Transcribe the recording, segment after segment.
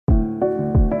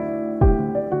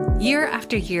Year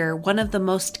after year, one of the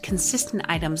most consistent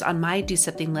items on my do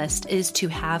something list is to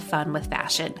have fun with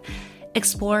fashion.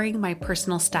 Exploring my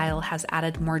personal style has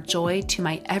added more joy to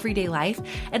my everyday life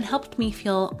and helped me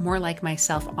feel more like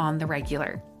myself on the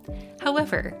regular.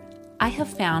 However, I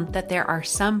have found that there are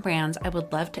some brands I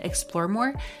would love to explore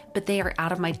more, but they are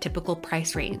out of my typical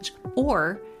price range.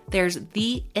 Or there's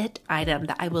the it item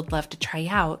that I would love to try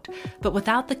out, but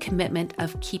without the commitment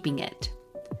of keeping it.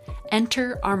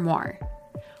 Enter Armoire.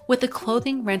 With a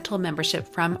clothing rental membership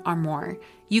from Armoire,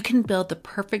 you can build the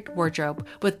perfect wardrobe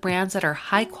with brands that are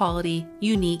high quality,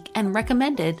 unique, and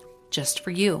recommended just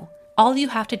for you. All you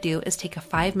have to do is take a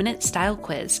 5-minute style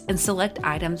quiz and select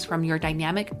items from your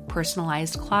dynamic,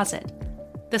 personalized closet.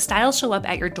 The styles show up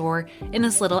at your door in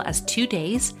as little as 2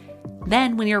 days.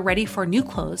 Then, when you're ready for new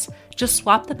clothes, just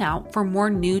swap them out for more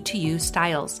new-to-you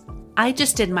styles. I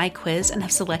just did my quiz and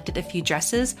have selected a few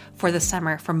dresses for the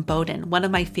summer from Boden, one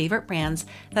of my favorite brands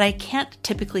that I can't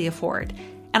typically afford.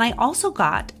 And I also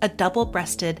got a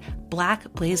double-breasted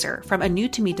black blazer from a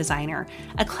new-to-me designer,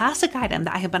 a classic item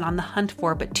that I have been on the hunt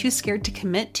for but too scared to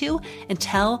commit to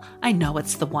until I know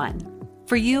it's the one.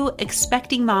 For you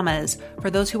expecting mamas, for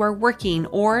those who are working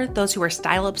or those who are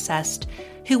style-obsessed,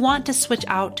 who want to switch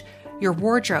out your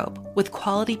wardrobe with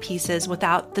quality pieces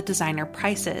without the designer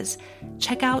prices,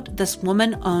 check out this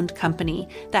woman-owned company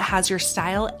that has your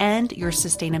style and your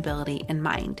sustainability in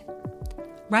mind.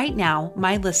 Right now,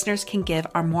 my listeners can give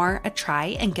Armoire a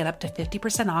try and get up to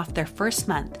 50% off their first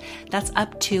month. That's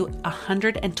up to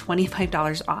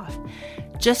 $125 off.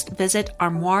 Just visit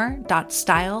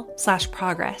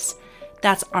armoire.style/progress.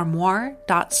 That's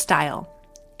armoire.style.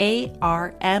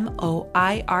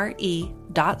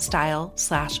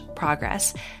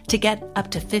 ARMOIRE.style/progress to get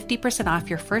up to 50% off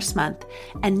your first month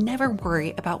and never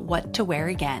worry about what to wear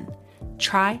again.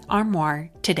 Try Armoire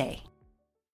today.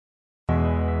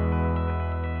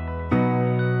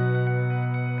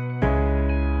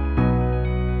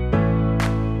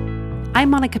 I'm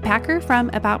Monica Packer from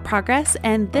About Progress,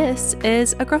 and this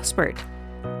is a Growth Spurt,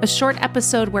 a short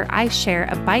episode where I share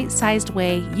a bite-sized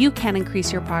way you can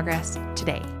increase your progress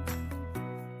today.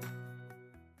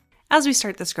 As we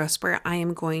start this Growth Spurt, I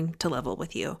am going to level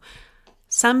with you.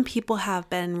 Some people have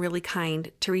been really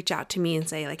kind to reach out to me and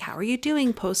say, like, how are you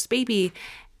doing post-baby?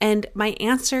 And my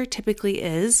answer typically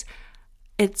is,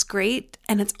 it's great,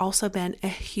 and it's also been a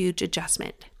huge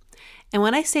adjustment. And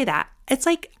when I say that, it's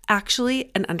like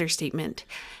actually an understatement.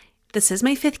 This is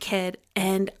my 5th kid,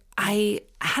 and I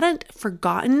hadn't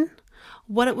forgotten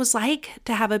what it was like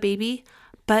to have a baby,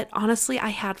 but honestly, I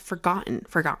had forgotten.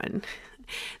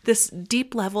 This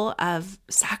deep level of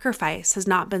sacrifice has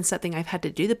not been something I've had to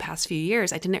do the past few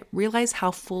years. I didn't realize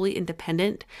how fully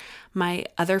independent my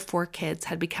other 4 kids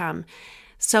had become.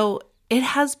 So it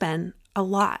has been a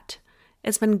lot.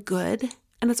 It's been good,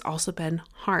 and it's also been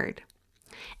hard.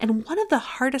 And one of the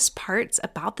hardest parts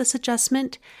about this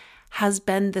adjustment has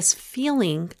been this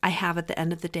feeling I have at the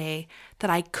end of the day that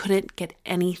I couldn't get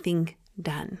anything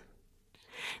done.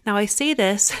 Now I say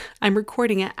this, I'm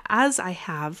recording it as I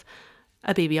have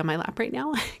a baby on my lap right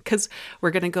now because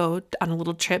we're going to go on a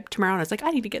little trip tomorrow. And I was like,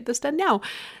 I need to get this done now.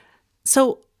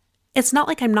 So it's not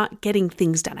like I'm not getting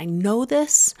things done. I know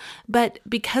this, but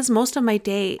because most of my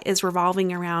day is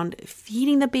revolving around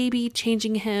feeding the baby,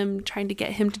 changing him, trying to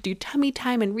get him to do tummy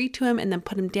time and read to him and then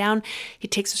put him down, he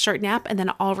takes a short nap and then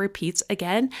it all repeats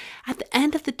again. At the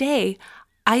end of the day,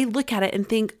 I look at it and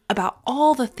think about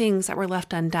all the things that were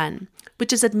left undone,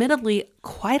 which is admittedly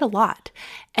quite a lot.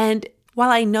 And while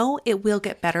I know it will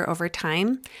get better over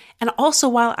time, and also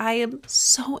while I am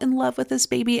so in love with this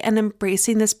baby and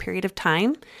embracing this period of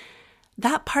time,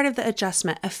 that part of the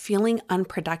adjustment of feeling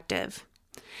unproductive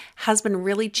has been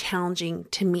really challenging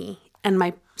to me and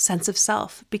my sense of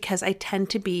self because I tend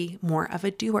to be more of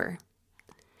a doer.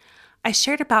 I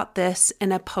shared about this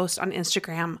in a post on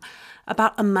Instagram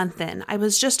about a month in. I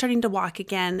was just starting to walk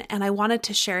again, and I wanted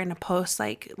to share in a post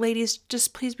like, ladies,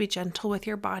 just please be gentle with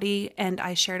your body. And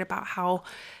I shared about how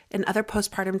in other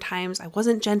postpartum times I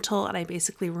wasn't gentle and I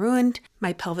basically ruined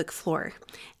my pelvic floor.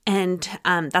 And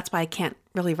that's why I can't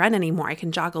really run anymore. I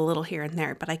can jog a little here and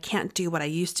there, but I can't do what I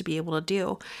used to be able to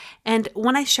do. And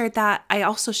when I shared that, I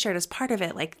also shared as part of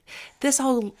it, like this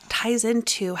all ties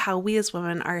into how we as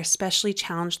women are especially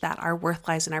challenged that our worth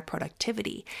lies in our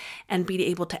productivity, and being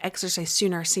able to exercise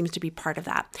sooner seems to be part of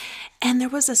that. And there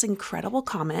was this incredible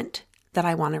comment that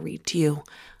I want to read to you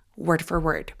word for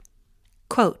word.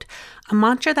 Quote, "A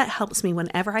mantra that helps me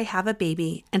whenever I have a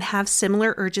baby and have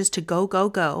similar urges to go, go,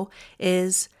 go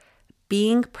is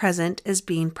being present is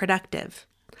being productive.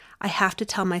 I have to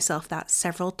tell myself that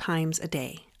several times a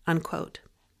day." Unquote.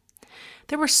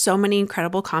 There were so many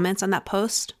incredible comments on that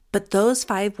post, But those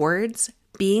 5 words,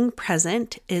 being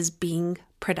present is being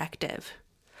productive,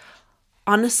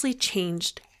 honestly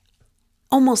changed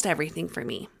almost everything for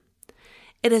me.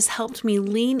 It has helped me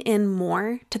lean in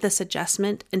more to this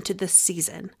adjustment and to this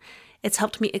season. It's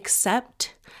helped me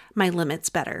accept my limits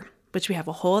better, which we have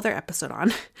a whole other episode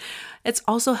on. It's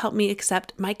also helped me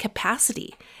accept my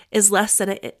capacity is less than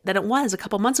it was a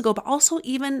couple months ago, but also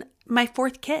even my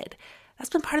 4th kid. That's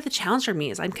been part of the challenge for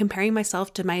me is I'm comparing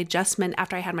myself to my adjustment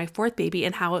after I had my 4th baby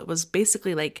and how it was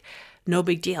basically like no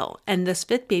big deal. And this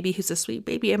 5th baby, who's a sweet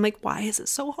baby, I'm like, why is it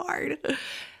so hard?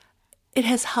 It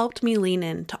has helped me lean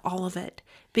into all of it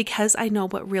because I know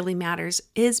what really matters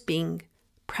is being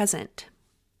present.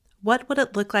 What would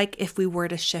it look like if we were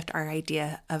to shift our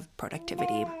idea of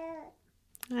productivity?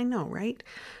 I know, right?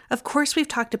 Of course, we've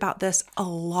talked about this a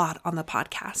lot on the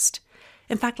podcast.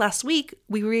 In fact, last week,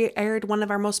 we re-aired one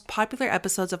of our most popular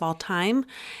episodes of all time,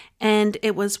 and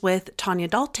it was with Tanya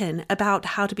Dalton about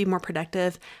how to be more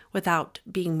productive without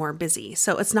being more busy.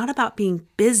 So it's not about being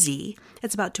busy.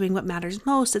 It's about doing what matters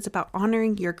most. It's about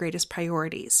honoring your greatest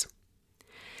priorities.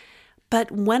 But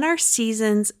when our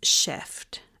seasons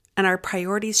shift and our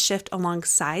priorities shift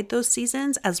alongside those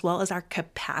seasons, as well as our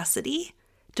capacity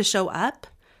to show up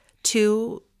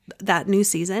to that new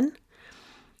season,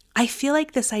 I feel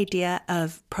like this idea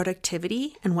of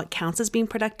productivity and what counts as being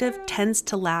productive tends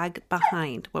to lag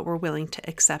behind what we're willing to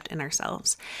accept in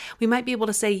ourselves. We might be able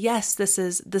to say, yes,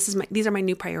 these are my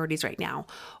new priorities right now,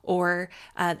 or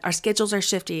our schedules are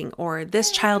shifting, or this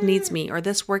child needs me, or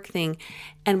this work thing,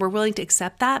 and we're willing to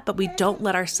accept that, but we don't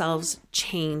let ourselves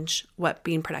change what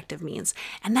being productive means.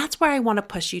 And that's where I want to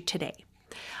push you today.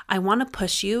 I want to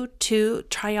push you to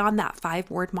try on that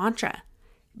 5-word mantra.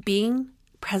 Being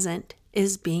present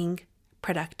is being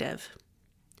productive.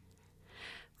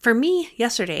 For me,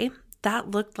 yesterday,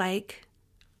 that looked like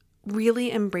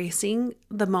really embracing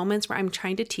the moments where I'm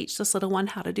trying to teach this little one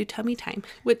how to do tummy time,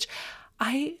 which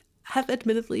I have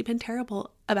admittedly been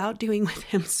terrible about doing with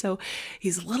him. So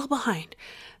he's a little behind.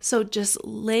 So just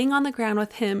laying on the ground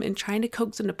with him and trying to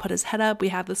coax him to put his head up. We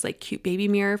have this like cute baby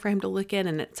mirror for him to look in,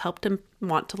 and it's helped him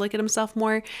want to look at himself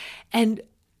more. And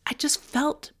I just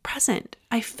felt present.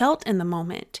 I felt in the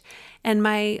moment. And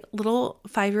my little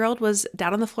 5-year-old was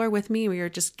down on the floor with me. We were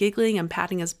just giggling and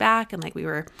patting his back, and like we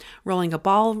were rolling a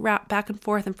ball back and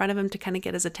forth in front of him to kind of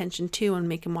get his attention too and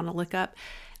make him want to look up.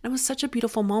 And it was such a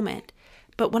beautiful moment.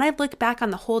 But when I look back on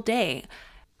the whole day,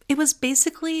 it was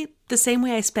basically the same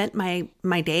way I spent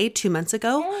my day 2 months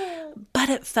ago, but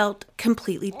it felt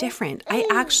completely different. I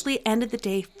actually ended the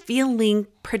day feeling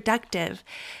productive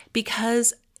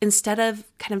because instead of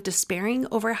kind of despairing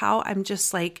over how I'm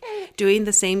just like doing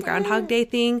the same Groundhog Day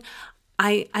thing,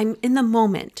 I'm in the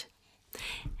moment.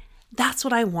 That's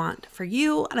what I want for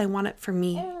you, and I want it for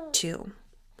me too.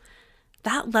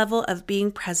 That level of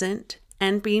being present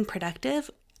and being productive,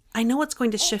 I know it's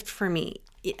going to shift for me.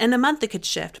 In a month it could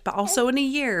shift, but also in a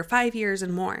year, 5 years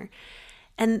and more.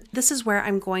 And this is where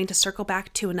I'm going to circle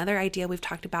back to another idea we've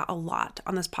talked about a lot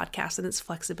on this podcast, and it's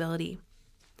flexibility.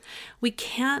 We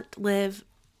can't live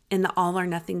in the all or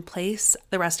nothing place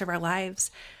the rest of our lives,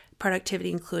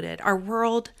 productivity included. Our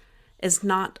world is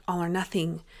not all or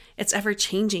nothing. It's ever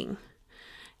changing.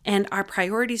 And our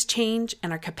priorities change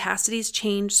and our capacities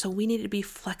change. So we need to be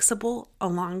flexible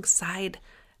alongside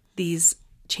these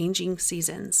changing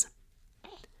seasons.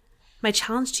 My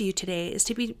challenge to you today is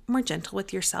to be more gentle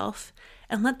with yourself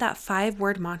and let that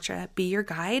 5-word mantra be your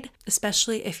guide,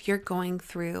 especially if you're going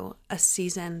through a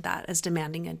season that is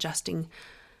demanding adjusting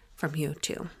from you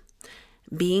too.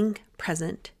 Being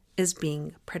present is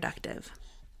being productive.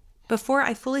 Before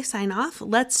I fully sign off,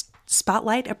 let's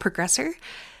spotlight a progressor.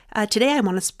 Today, I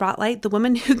want to spotlight the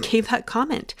woman who gave that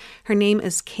comment. Her name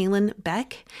is Kaylin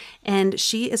Beck, and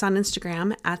she is on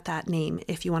Instagram at that name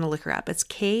if you want to look her up. It's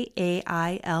KAILINBECK.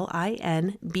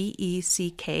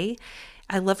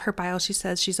 I love her bio. She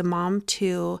says she's a mom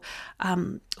to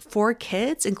 4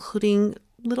 kids, including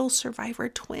little survivor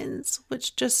twins,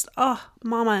 which just, oh,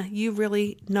 mama, you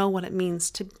really know what it means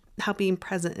to how being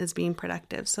present is being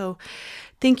productive. So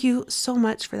thank you so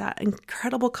much for that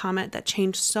incredible comment that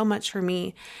changed so much for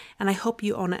me. And I hope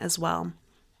you own it as well.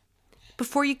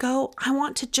 Before you go, I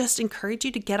want to just encourage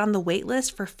you to get on the wait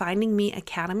list for Finding Me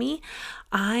Academy.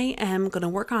 I am going to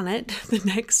work on it the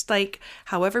next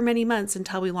however many months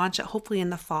until we launch it, hopefully in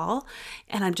the fall.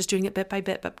 And I'm just doing it bit by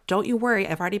bit, but don't you worry.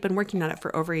 I've already been working on it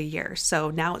for over a year.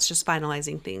 So now it's just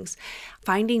finalizing things.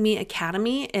 Finding Me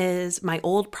Academy is my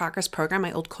old progress program,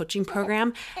 my old coaching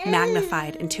program,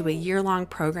 magnified into a year-long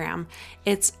program.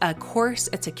 It's a course,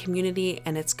 it's a community,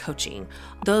 and it's coaching.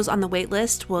 Those on the wait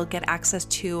list will get access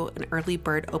to an early early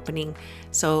bird opening.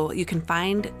 So you can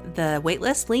find the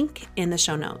waitlist link in the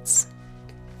show notes.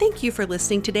 Thank you for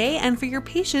listening today and for your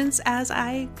patience as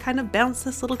I kind of bounce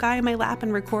this little guy in my lap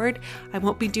and record. I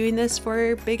won't be doing this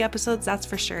for big episodes, that's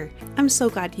for sure. I'm so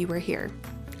glad you were here.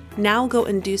 Now go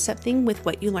and do something with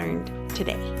what you learned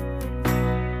today.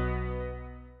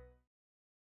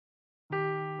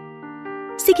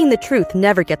 Seeking the truth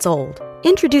never gets old.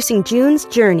 Introducing June's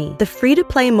Journey, the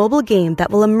free-to-play mobile game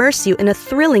that will immerse you in a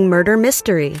thrilling murder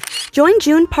mystery. Join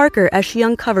June Parker as she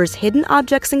uncovers hidden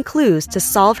objects and clues to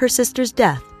solve her sister's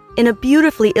death in a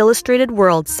beautifully illustrated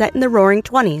world set in the Roaring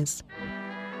 '20s.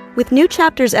 With new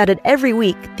chapters added every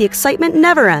week, the excitement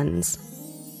never ends.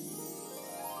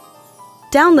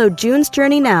 Download June's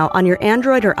Journey now on your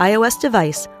Android or iOS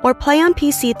device or play on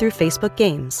PC through Facebook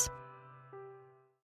Games.